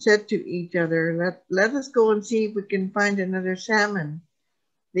said to each other, let us go and see if we can find another salmon.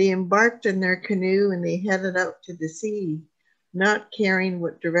 They embarked in their canoe and they headed out to the sea, not caring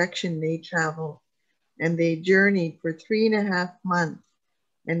what direction they traveled. And they journeyed for 3.5 months,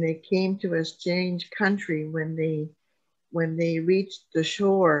 and they came to a strange country. When they reached the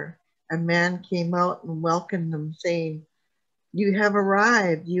shore, a man came out and welcomed them, saying, you have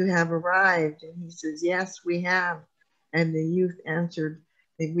arrived, you have arrived. And he says, yes, we have. And the youth answered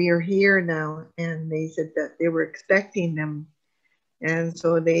that we are here now. And they said that they were expecting them. And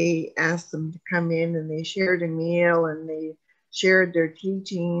so they asked them to come in, and they shared a meal, and they shared their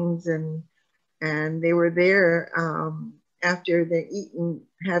teachings, and they were there after they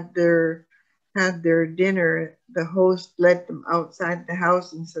had their dinner. The host led them outside the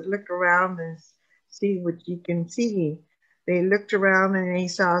house and said, look around and see what you can see. They looked around and they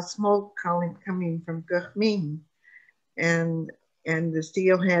saw smoke coming from Gurming, and the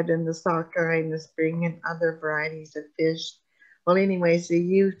steelhead and the sockeye and the spring and other varieties of fish Well, anyways, the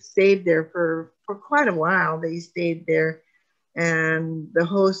youth stayed there for quite a while. They stayed there, and the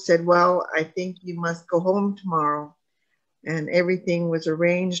host said, well, I think you must go home tomorrow. And everything was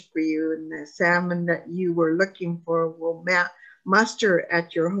arranged for you, and the salmon that you were looking for will muster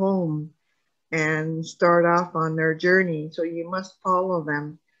at your home and start off on their journey. So you must follow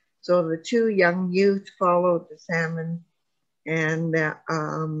them. So the two young youth followed the salmon, and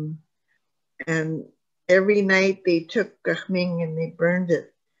every night they took gahming and they burned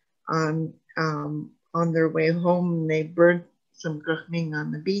it on their way home. They burnt some gahming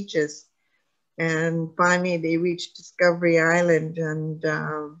on the beaches. And finally they reached Discovery Island, and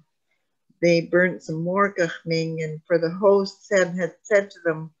they burnt some more gahming. And for the host had said to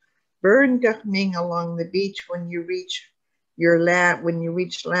them, burn gahming along the beach when you reach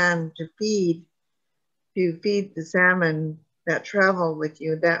land to feed the salmon that travel with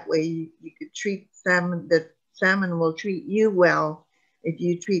you. That way you could treat salmon, the salmon will treat you well if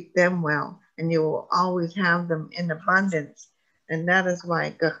you treat them well, and you will always have them in abundance. And that is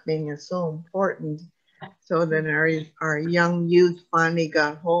why gahming is so important. So then our young youth finally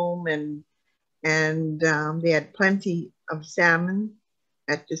got home, and they had plenty of salmon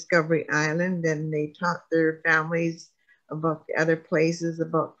at Discovery Island, and they taught their families about the other places,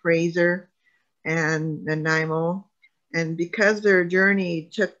 about Fraser and Nanaimo. And because their journey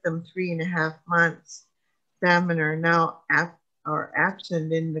took them 3.5 months, salmon are now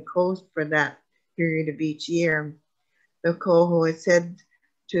absent in the coast for that period of each year. The coho had said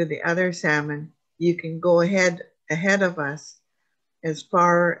to the other salmon, you can go ahead of us as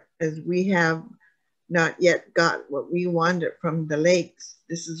far as we have not yet got what we wanted from the lakes.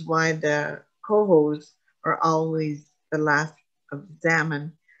 This is why the cohos are always the last of the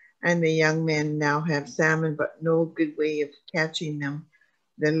salmon. And the young men now have salmon, but no good way of catching them.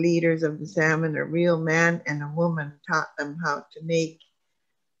 The leaders of the salmon, a real man and a woman, taught them how to make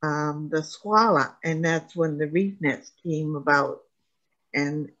the swala, and that's when the reef nets came about.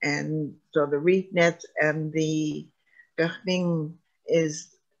 And so the reef nets and the gahming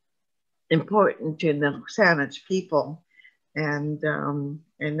is important to the SÁNEĆ people, and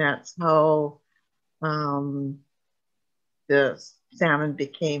that's how the salmon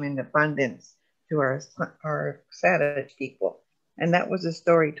became in abundance to our SÁNEĆ people. And that was a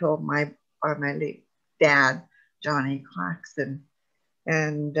story told by my late dad, Johnny Claxton,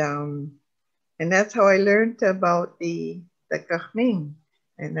 and that's how I learned about the gahming,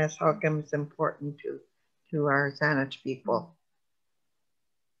 and that's how come it's important to our SÁNEĆ people.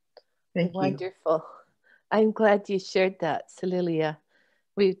 Thank you. Wonderful. I'm glad you shared that, Celilia.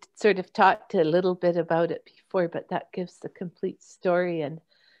 We've sort of talked a little bit about it before, but that gives the complete story, and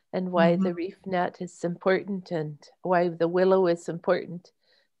why the reef net is important, and why the willow is important,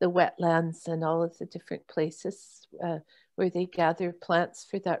 the wetlands and all of the different places where they gather plants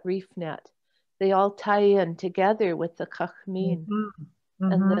for that reef net. They all tie in together with the gahming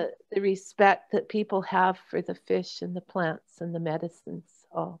and the respect that people have for the fish and the plants and the medicines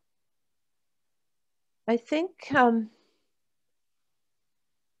all. I think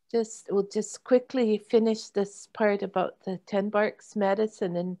we'll just quickly finish this part about the 10 barks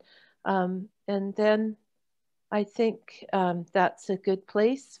medicine, and then I think that's a good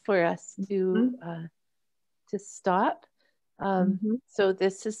place for us to stop. So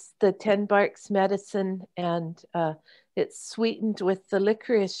this is the 10 barks medicine, and it's sweetened with the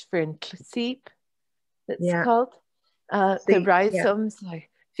licorice fern, seep, it's called. The rhizomes are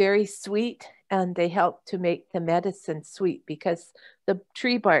very sweet, and they help to make the medicine sweet, because the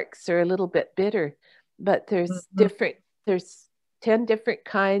tree barks are a little bit bitter, but there's there's 10 different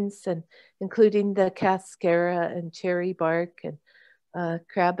kinds, and including the cascara and cherry bark and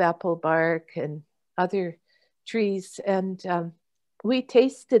crabapple bark and other trees. And we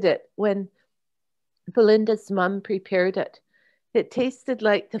tasted it when Belinda's mom prepared it. It tasted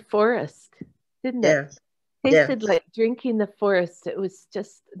like the forest, didn't it? Yes. Tasted like drinking the forest. It was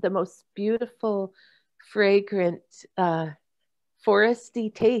just the most beautiful, fragrant,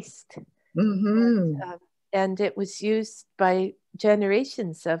 foresty taste. And it was used by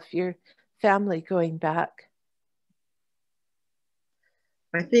generations of your family going back.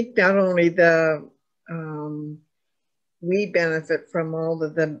 I think not only we benefit from all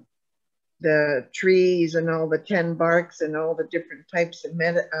the trees and all the 10 barks and all the different types of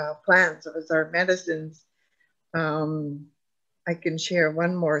plants as our medicines. I can share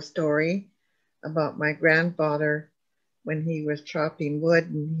one more story about my grandfather when he was chopping wood,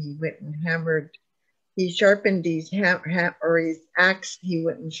 and he went and he sharpened his his axe. He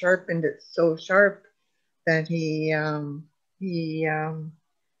went and sharpened it so sharp that he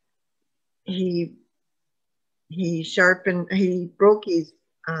he broke his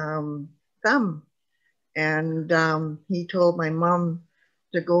thumb, and he told my mom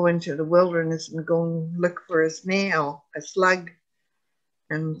to go into the wilderness and go and look for a snail, a slug.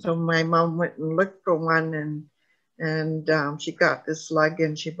 And so my mom went and looked for one, and she got this slug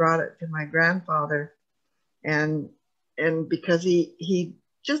and she brought it to my grandfather. And because he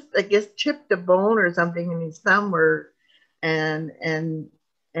just, I guess, chipped a bone or something in his thumb, or so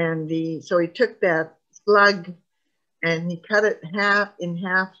he took that slug and he cut it in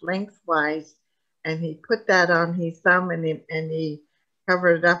half lengthwise, and he put that on his thumb, and he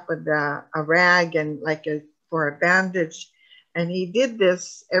covered it up with a rag and for a bandage. And he did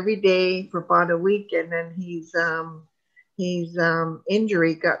this every day for about a week, and then his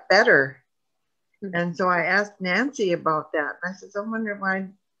injury got better. And so I asked Nancy about that. I said, I wonder why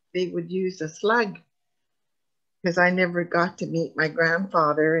they would use a slug, because I never got to meet my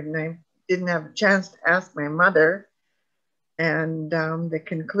grandfather, and I didn't have a chance to ask my mother. And the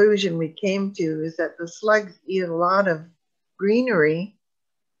conclusion we came to is that the slugs eat a lot of greenery.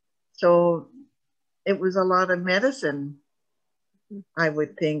 So it was a lot of medicine, I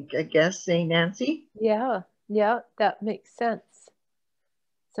would think, I guess, say, Nancy? Yeah, that makes sense.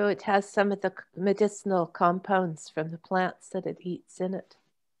 So it has some of the medicinal compounds from the plants that it eats in it.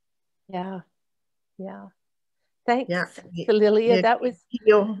 Yeah. Thanks, yeah. Lilia. That was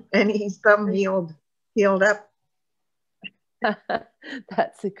and his thumb healed up.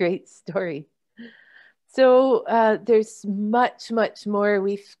 That's a great story. So there's much more.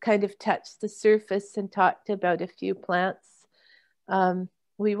 We've kind of touched the surface and talked about a few plants.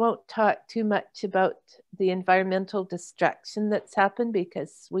 We won't talk too much about the environmental destruction that's happened,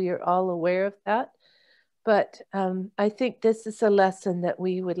 because we are all aware of that. But I think this is a lesson that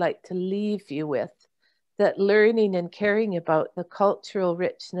we would like to leave you with, that learning and caring about the cultural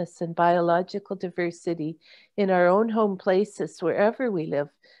richness and biological diversity in our own home places, wherever we live,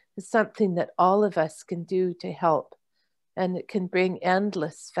 is something that all of us can do to help. And it can bring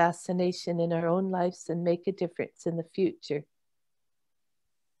endless fascination in our own lives and make a difference in the future.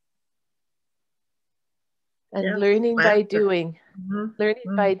 And learning by doing,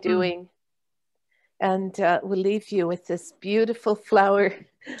 by doing. And we'll leave you with this beautiful flower.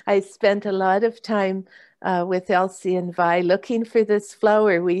 I spent a lot of time with Elsie and Vi looking for this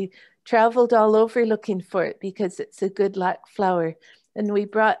flower. We traveled all over looking for it because it's a good luck flower. And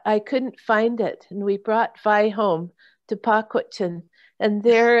I couldn't find it. And we brought Vi home to Pakwachin, and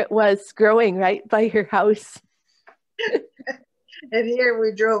there it was growing right by her house. And here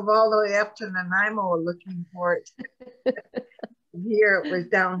we drove all the way up to Nanaimo looking for it. Here it was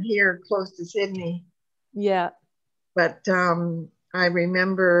down here close to Sydney. Yeah. But I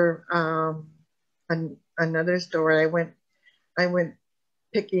remember another story. I went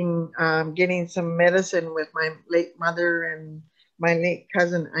picking, getting some medicine with my late mother and my late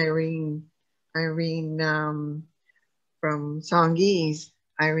cousin Irene from Songhees,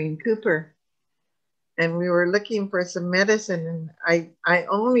 Irene Cooper. And we were looking for some medicine, and I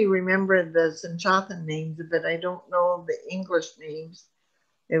only remember the Sanchothan names, but I don't know the English names.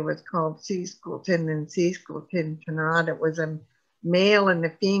 It was called Seascultin and Seascultin Tanad. It was a male and a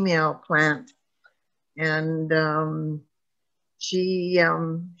female plant. And she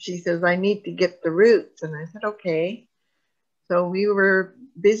says, I need to get the roots. And I said, okay. So we were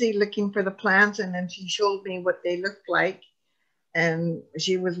busy looking for the plants, and then she showed me what they looked like. And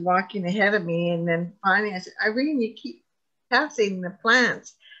she was walking ahead of me, and then finally I said, Irene, you keep passing the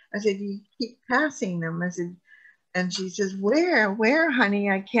plants. I said, you keep passing them. I said, and she says, where,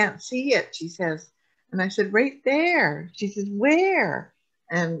 honey? I can't see it, she says. And I said, right there. She says, where?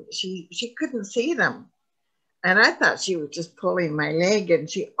 And she couldn't see them. And I thought she was just pulling my leg, and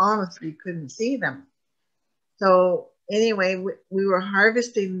she honestly couldn't see them. So anyway, we were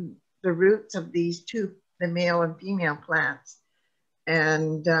harvesting the roots of these two, the male and female plants.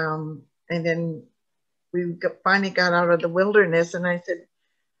 And then we finally got out of the wilderness, and I said,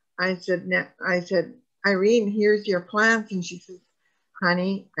 Irene, here's your plants. And she says,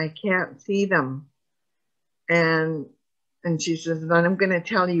 honey, I can't see them. And she says, then I'm going to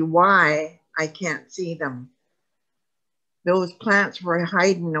tell you why I can't see them. Those plants were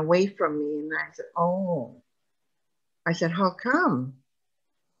hiding away from me. And I said, oh. I said, how come?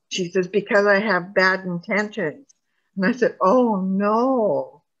 She says, because I have bad intentions. And I said, oh,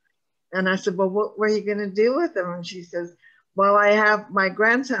 no. And I said, well, what were you going to do with them? And she says, well, my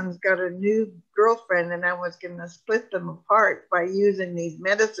grandson's got a new girlfriend, and I was going to split them apart by using these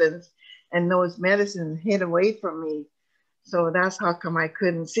medicines, and those medicines hid away from me. So that's how come I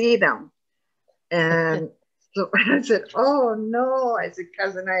couldn't see them. And so I said, oh, no. I said,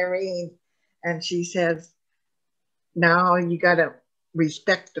 Cousin Irene. And she says, now you got to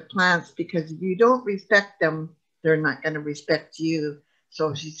respect the plants, because if you don't respect them, they're not going to respect you.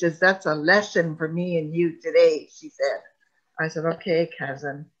 So she says, that's a lesson for me and you today, she said. I said, okay,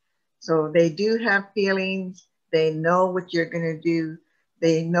 cousin. So they do have feelings. They know what you're going to do.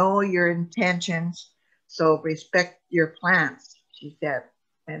 They know your intentions. So respect your plants, she said.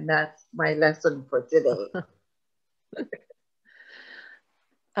 And that's my lesson for today.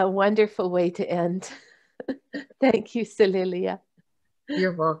 A wonderful way to end. Thank you, Celilia.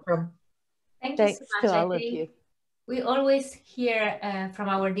 You're welcome. Thanks so much to all of you. We always hear from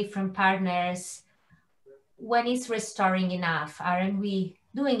our different partners, when is restoring enough? Aren't we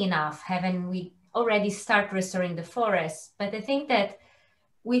doing enough? Haven't we already started restoring the forest? But I think that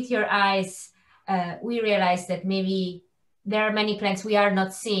with your eyes, we realize that maybe there are many plants we are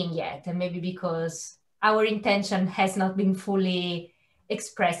not seeing yet, and maybe because our intention has not been fully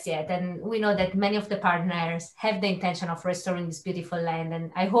expressed yet. And we know that many of the partners have the intention of restoring this beautiful land,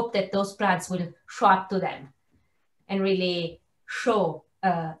 and I hope that those plants will show up to them and really show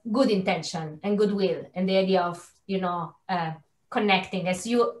good intention and goodwill and the idea of, you know, connecting as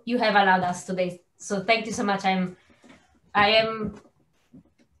you have allowed us today. So thank you so much. I am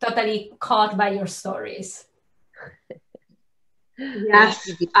totally caught by your stories.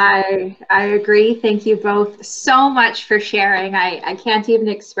 Yes, I agree. Thank you both so much for sharing. I can't even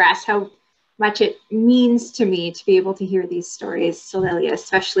express how much it means to me to be able to hear these stories, Celilia,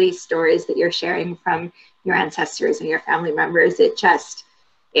 especially stories that you're sharing from your ancestors and your family members.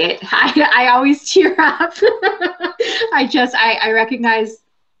 I always tear up. I recognize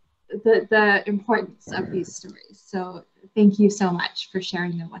the importance of these stories. So thank you so much for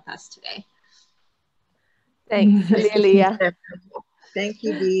sharing them with us today. Thanks, Celilia. Thank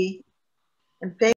you, Dee. And thank